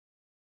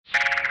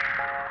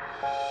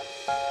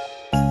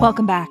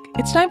Welcome back.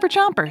 It's time for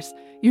Chompers,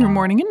 your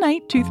morning and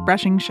night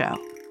toothbrushing show.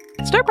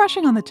 Start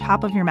brushing on the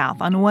top of your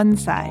mouth on one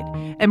side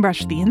and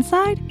brush the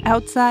inside,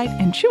 outside,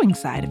 and chewing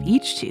side of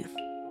each tooth.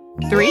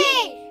 3,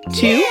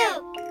 2,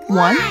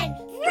 1,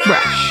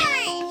 brush.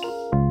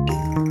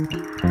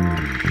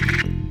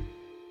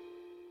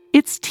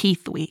 It's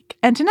Teeth Week,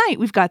 and tonight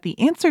we've got the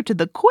answer to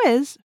the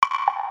quiz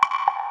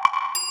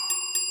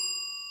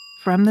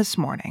from this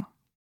morning.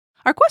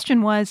 Our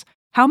question was,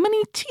 how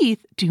many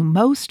teeth do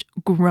most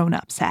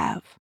grown-ups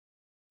have?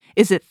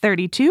 Is it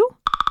 32,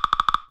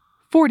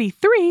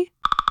 43,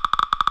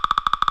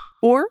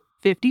 or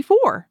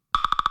 54?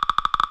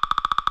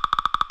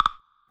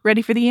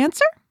 Ready for the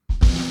answer?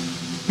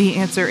 The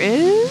answer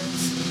is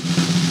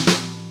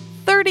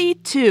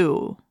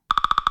 32.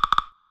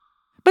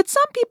 But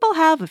some people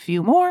have a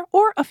few more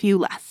or a few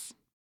less.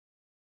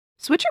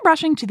 Switch your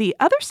brushing to the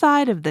other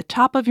side of the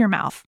top of your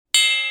mouth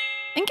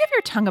and give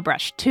your tongue a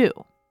brush too.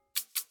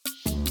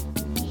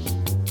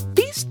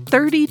 These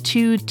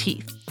 32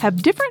 teeth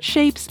have different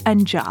shapes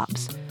and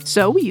jobs,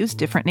 so we use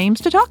different names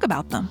to talk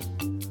about them.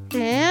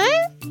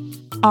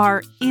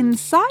 Our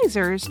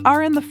incisors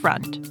are in the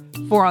front,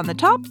 4 on the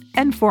top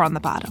and 4 on the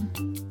bottom.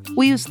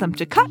 We use them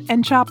to cut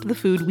and chop the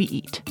food we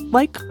eat,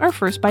 like our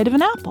first bite of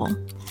an apple.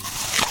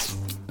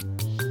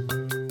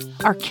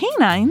 Our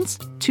canines,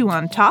 2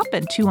 on top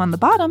and 2 on the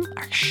bottom,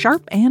 are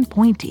sharp and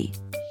pointy.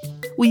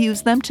 We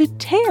use them to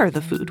tear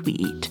the food we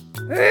eat.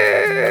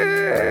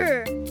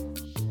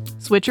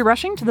 Switch your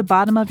brushing to the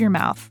bottom of your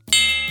mouth.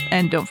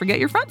 And don't forget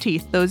your front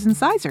teeth, those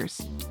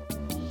incisors.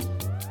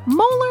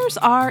 Molars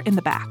are in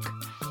the back.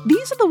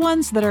 These are the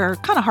ones that are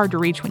kind of hard to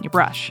reach when you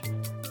brush.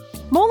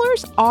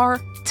 Molars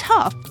are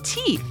tough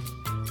teeth.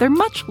 They're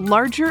much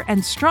larger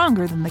and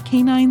stronger than the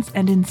canines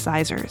and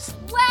incisors.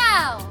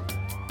 Wow!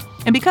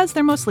 And because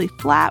they're mostly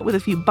flat with a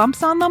few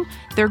bumps on them,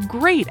 they're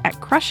great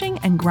at crushing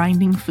and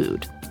grinding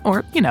food.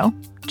 Or,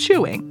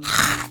 chewing.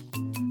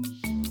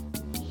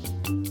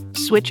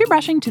 Switch your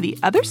brushing to the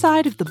other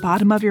side of the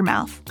bottom of your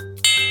mouth.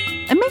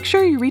 And make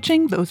sure you're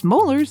reaching those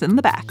molars in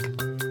the back.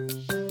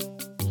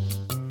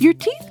 Your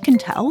teeth can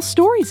tell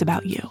stories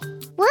about you.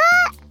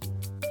 What?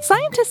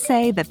 Scientists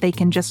say that they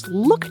can just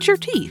look at your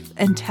teeth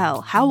and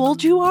tell how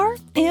old you are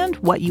and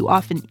what you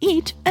often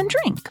eat and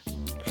drink.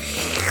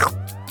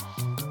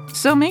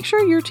 So make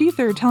sure your teeth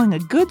are telling a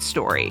good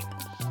story.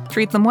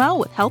 Treat them well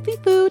with healthy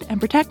food and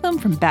protect them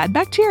from bad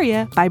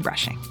bacteria by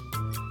brushing.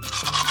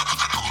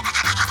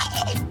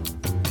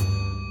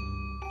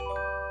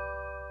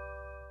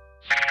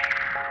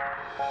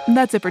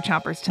 That's it for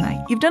Chompers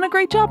tonight. You've done a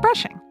great job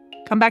brushing.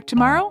 Come back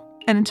tomorrow,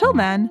 and until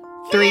then,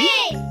 3,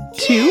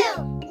 2,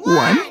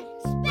 1,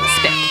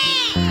 spit.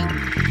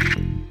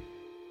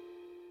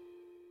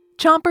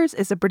 Chompers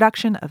is a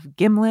production of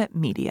Gimlet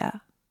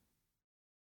Media.